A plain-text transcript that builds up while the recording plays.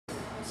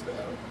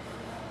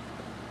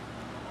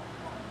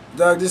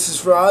Dog, this is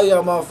for all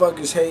y'all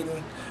motherfuckers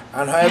hating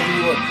on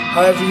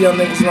however y'all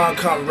niggas wanna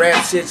come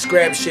rap shit,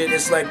 scrap shit.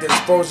 It's like this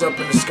foes up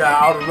in the sky,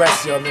 all the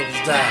rest of y'all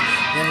niggas die.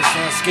 You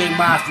understand? Skate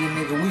Mafia,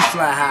 nigga, we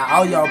fly high,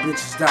 all y'all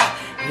bitches die.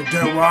 In the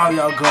dirt where all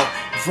y'all go.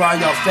 For all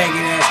y'all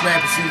faggot ass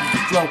rappers, so you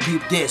can flow,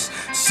 peep this.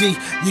 See,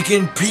 you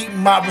can peep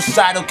my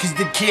recital, cause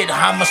the kid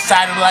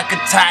homicidal like a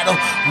tidal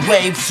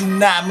wave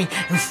tsunami.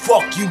 And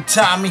fuck you,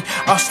 Tommy.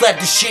 I'll slap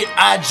the shit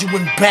out you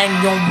and bang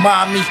your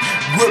mommy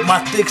with my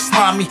thick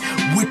slimy,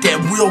 with that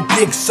real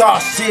big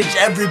sausage.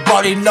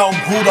 Everybody know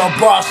who the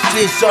boss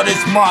is. So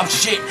this mob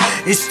shit,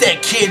 it's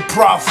that Kid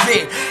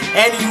Prophet.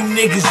 And you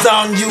niggas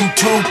on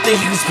YouTube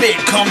think you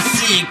spit, come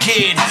see it,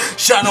 kid.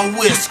 Shot on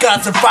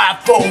Wisconsin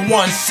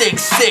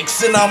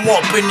 54166, and I'm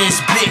up in this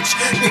bitch.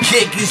 The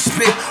kid can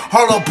spit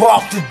all up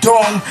off the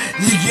dome.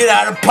 You get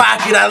out of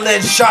pocket, I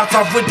let shots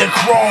off with the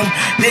chrome.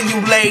 Then you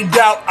laid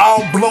out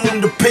all blown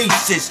to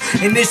pieces.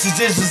 And this is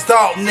just a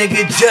thought,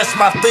 nigga, just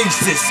my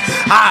thesis.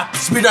 I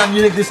spit on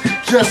you niggas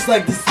just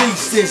like the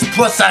thesis.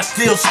 Plus I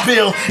still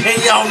spill, and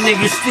y'all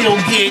niggas still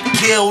get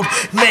killed.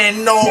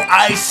 Man, no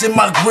ice in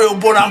my grill,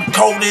 but I'm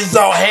cold as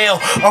all hell.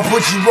 I'll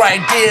put you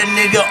right there,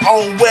 nigga,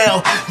 oh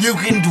well. You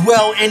can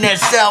dwell in that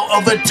cell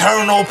of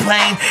eternal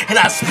pain. And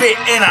I spit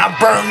and I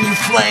burn you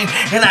flame,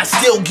 and I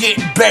still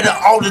get better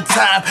all the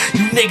time.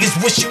 You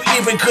niggas wish you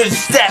even could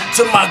step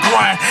to my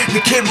grind. The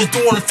kid was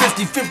doing the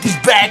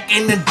 50-50s back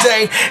in the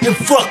day, and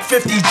fuck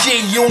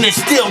 50G units,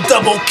 still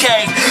double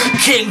K.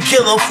 King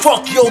killer,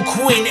 fuck your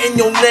queen and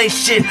your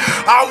nation.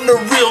 I'm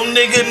the real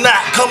nigga,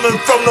 not coming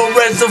from no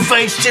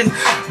reservation.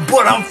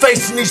 But I'm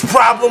facing these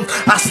problems.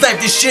 I slap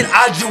this shit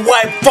out you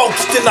white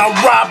folks, then I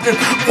rob them.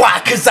 Why?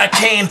 Cause I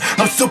can.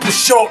 I'm super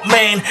short,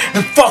 man.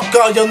 And fuck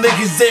all your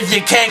niggas if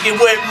you can't get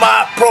with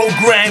my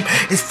program.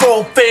 It's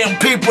 4 fam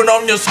people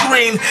on your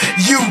screen.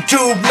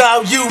 YouTube,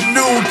 now you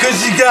nude,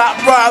 cause you got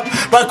robbed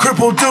by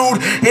crippled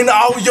dude. And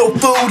all your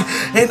food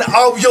and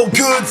all your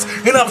goods.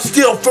 And I'm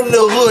still from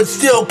the hood,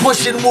 still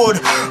pushing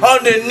wood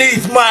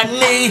underneath my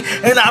knee.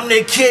 And I'm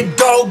the kid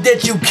dog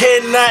that you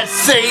cannot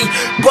see.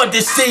 But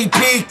the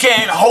CP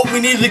can't hold me,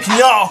 neither can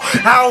y'all.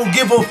 I don't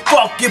give a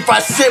fuck if I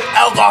sip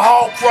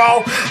alcohol,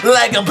 crawl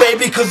like a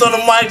baby, cause on the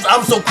mics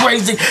I'm so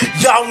crazy.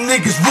 Y'all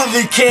niggas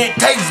really can't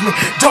taste me.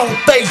 Don't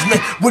faze me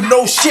with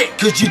no shit,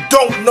 cause you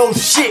don't know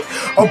shit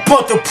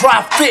about the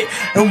Prophet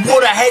and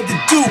what I had to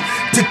do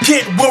to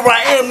get where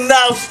I am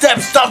now.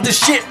 Stop the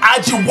shit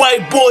out you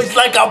white boys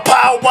like a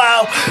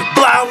powwow.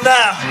 Blow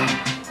now.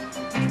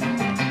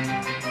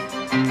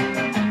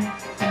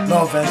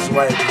 No offense to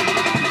white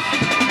people.